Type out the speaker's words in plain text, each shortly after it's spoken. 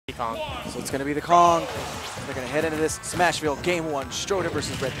Kong. So it's going to be the Kong. They're going to head into this Smashville Game 1, Stroder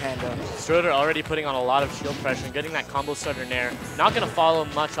versus Redpanda. Stroder already putting on a lot of shield pressure and getting that combo starter nair. Not going to follow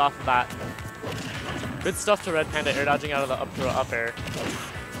much off of that. Good stuff to Redpanda, air dodging out of the up throw up air.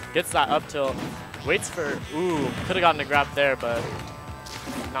 Gets that up tilt. Waits for, ooh, could have gotten a grab there, but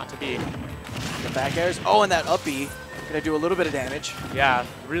not to be. The back airs. Oh, and that up B. Gonna do a little bit of damage. Yeah,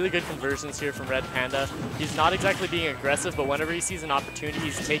 really good conversions here from Redpanda. He's not exactly being aggressive, but whenever he sees an opportunity,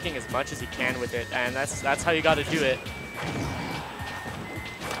 he's taking as much as he can with it, and that's how you got to do it.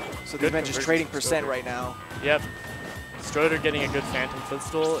 So they've been just trading percent right now. Yep. Stroder getting a good Phantom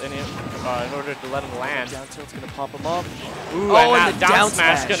Footstool in order to let him land. Down tilt's gonna pop him up. Ooh, oh, and that down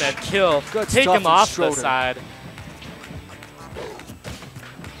smash gonna kill. Good Take him off Stroder. the side.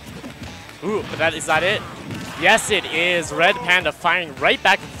 Ooh, but is that it? Yes, it is. Redpanda firing right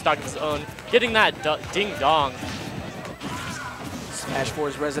back at the stock of his own, getting that ding-dong.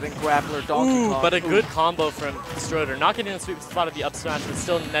 Smash4's resident grappler, Donkey Kong. But a good combo from Stroder. Not getting the sweep spot of the up smash, but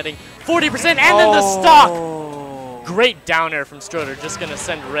still netting 40%, and then the stock! Great down air from Stroder, just going to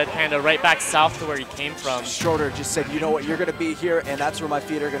send Redpanda right back south to where he came from. Stroder just said, you know what, you're going to be here, and that's where my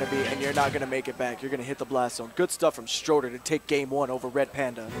feet are going to be, and you're not going to make it back. You're going to hit the blast zone. Good stuff from Stroder to take game 1 over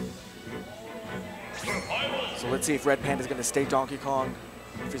Redpanda. So let's see if Redpanda is going to stay Donkey Kong,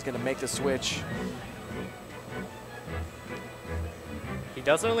 if he's going to make the switch. He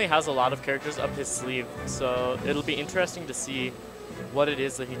definitely has a lot of characters up his sleeve, so it'll be interesting to see what it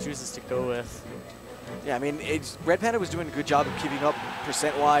is that he chooses to go with. Yeah, I mean, Redpanda was doing a good job of keeping up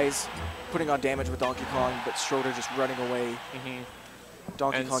percent-wise, putting on damage with Donkey Kong, but Stroder just running away.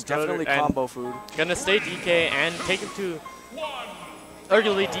 Donkey Kong definitely combo food. Gonna stay DK and take him to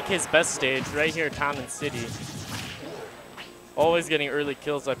arguably DK's best stage right here, Town and City. Always getting early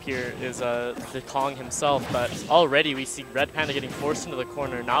kills up here is the Kong himself, but already we see Redpanda getting forced into the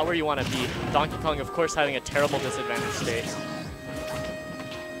corner, not where you want to be. Donkey Kong, of course, having a terrible disadvantage state.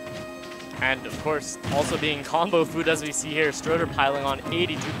 And, of course, also being combo food as we see here. Stroder piling on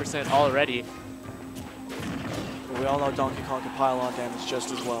 82% already. But we all know Donkey Kong can pile on damage just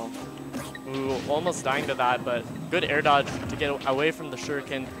as well. Ooh, almost dying to that, but good air dodge to get away from the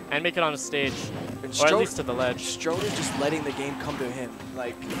shuriken and make it on a stage, or at least to the ledge. Stroder just letting the game come to him,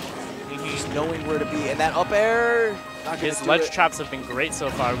 like just knowing where to be. And that up air, his ledge traps have been great so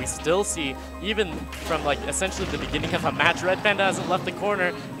far. We still see, even from like essentially the beginning of a match, Redpanda hasn't left the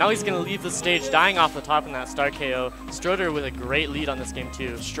corner. Now he's going to leave the stage, dying off the top in that star KO. Stroder with a great lead on this game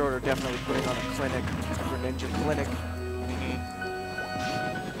too. Stroder definitely putting on a clinic, a Greninja clinic.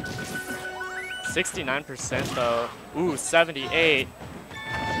 69% though. Ooh, 78.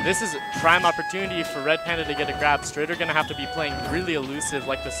 This is a prime opportunity for Redpanda to get a grab. Stroder gonna have to be playing really elusive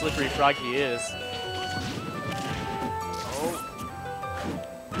like the slippery frog he is.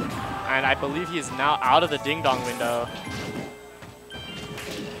 And I believe he is now out of the ding-dong window.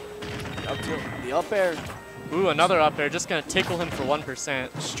 Up to the up air. Ooh, another up air, just gonna tickle him for 1%.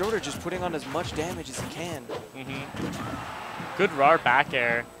 Stroder just putting on as much damage as he can. Good RAR back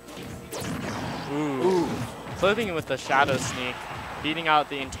air. Ooh. Clipping him with the shadow sneak, beating out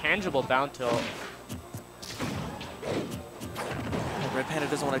the intangible down tilt. Redpanda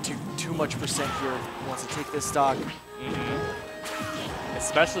doesn't want to do too much percent here. He wants to take this stock.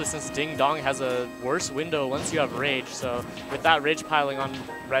 Especially since Ding Dong has a worse window once you have Rage. So with that Rage piling on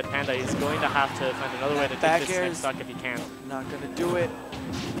Redpanda, he's going to have to find another way to take this next stock if he can. Not going to do it.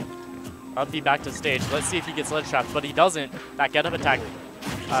 Up B back to stage. Let's see if he gets ledge trapped, but he doesn't. That get up attack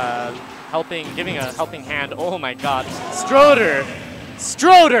giving a helping hand. Oh my god. Stroder!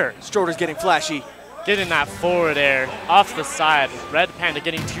 Stroder! Stroder's getting flashy. Getting that forward air off the side. Redpanda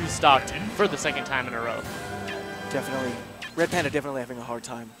getting 2 stocked for the 2nd time in a row. Definitely. Redpanda definitely having a hard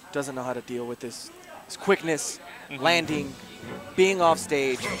time. Doesn't know how to deal with this quickness, landing, being off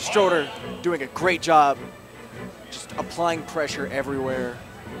stage. Stroder doing a great job just applying pressure everywhere.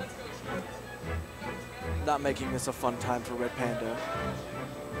 Not making this a fun time for Redpanda.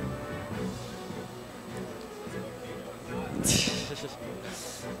 Let's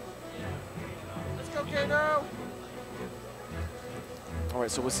go, Kano! All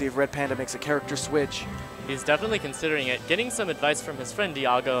right, so we'll see if Redpanda makes a character switch. He's definitely considering it. Getting some advice from his friend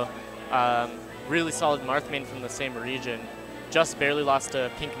Diago. Really solid Marth main from the same region. Just barely lost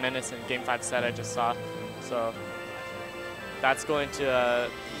to Pink Menace in Game 5 set I just saw. So that's going to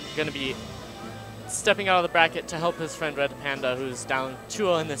be stepping out of the bracket to help his friend Redpanda, who's down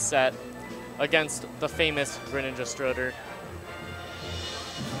 2-0 in this set against the famous Greninja Stroder.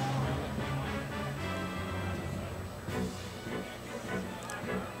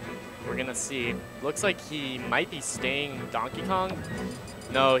 We're gonna see. Looks like he might be staying Donkey Kong.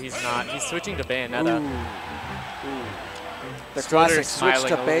 No, he's not. He's switching to Bayonetta. Ooh. The Stroder classic switch smiling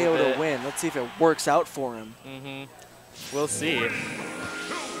to a Bayo little to bit. win. Let's see if it works out for him. We'll see.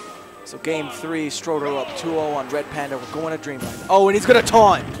 So game 3, Stroder up 2-0 on Redpanda. We're going to Dreamland. Oh, and he's going to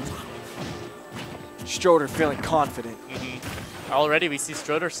taunt. Stroder feeling confident. Already we see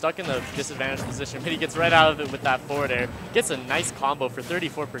Stroder stuck in the disadvantaged position, but he gets right out of it with that forward air. Gets a nice combo for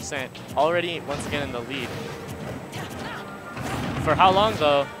 34%. Already, once again, in the lead. For how long,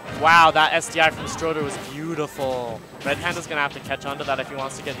 though? Wow, that SDI from Stroder was beautiful. Redpanda's going to have to catch on to that if he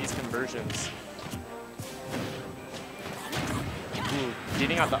wants to get these conversions. Ooh,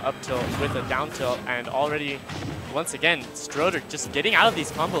 beating out the up tilt with a down tilt, and already, once again, Stroder just getting out of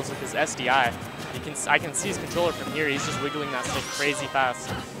these combos with his SDI. I can see his controller from here. He's just wiggling that stick crazy fast.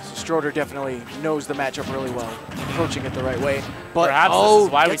 Stroder definitely knows the matchup really well, approaching it the right way. But perhaps this is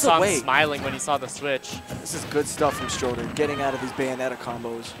why we saw him smiling when he saw the switch. This is good stuff from Stroder, getting out of these Bayonetta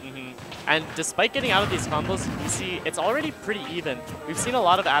combos. And despite getting out of these combos, you see it's already pretty even. We've seen a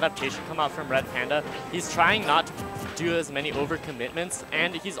lot of adaptation come out from Redpanda. He's trying not to do as many overcommitments,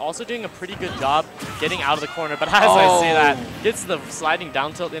 and he's also doing a pretty good job getting out of the corner. But as I say that, gets the sliding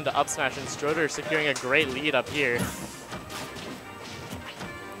down tilt into up smash, and Stroder securing a great lead up here.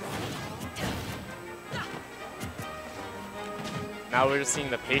 Now we're just seeing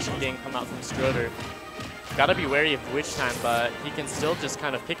the patient game come out from Stroder. Gotta be wary of which time, but he can still just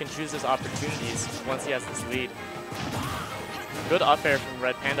kind of pick and choose his opportunities once he has this lead. Good up air from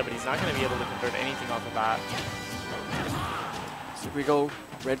Redpanda, but he's not going to be able to convert anything off of that. So here we go,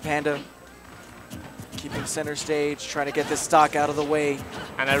 Redpanda keeping center stage, trying to get this stock out of the way.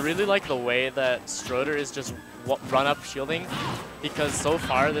 And I really like the way that Stroder is just run-up shielding, because so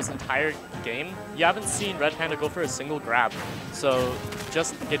far this entire game, you haven't seen Redpanda go for a single grab. So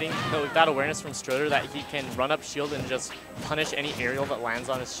just getting that awareness from Stroder that he can run up shield and just punish any aerial that lands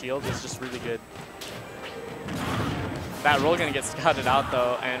on his shield is just really good. That roll gonna get scouted out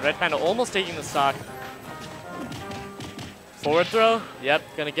though, and Redpanda almost taking the stock. Forward throw, yep,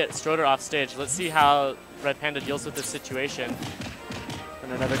 gonna get Stroder off stage. Let's see how Redpanda deals with this situation.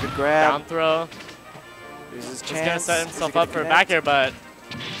 And another good grab. Down throw. Here's his chance. He's gonna set himself up for a back air, but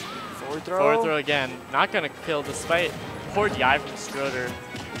forward throw. Forward throw again. Not gonna kill despite poor DI from Stroder.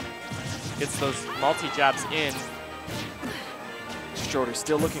 Gets those multi-jabs in. Stroder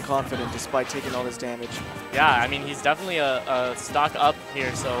still looking confident despite taking all this damage. Yeah, I mean, he's definitely a stock up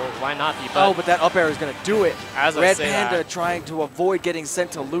here, so why not be? But but that up air is going to do it. As Redpanda trying to avoid getting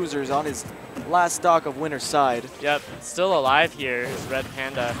sent to losers on his last stock of winner's side. Yep, still alive here is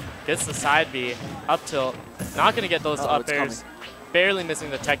Redpanda. Gets the side B, up tilt. Not going to get those up airs. Barely missing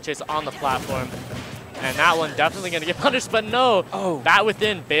the tech chase on the platform. And that one definitely going to get punished, but no. That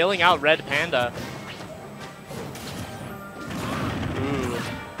within, bailing out Redpanda.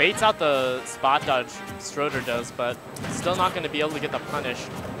 Baits out the spot dodge Stroder does, but still not going to be able to get the punish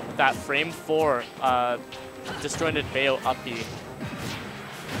with that frame 4 disjointed Bayo up B.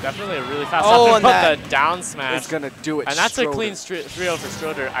 Definitely a really fast up, but the down smash. It's going to do it. And that's a clean 3-0 for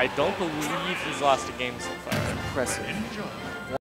Stroder. I don't believe he's lost a game so far. Impressive.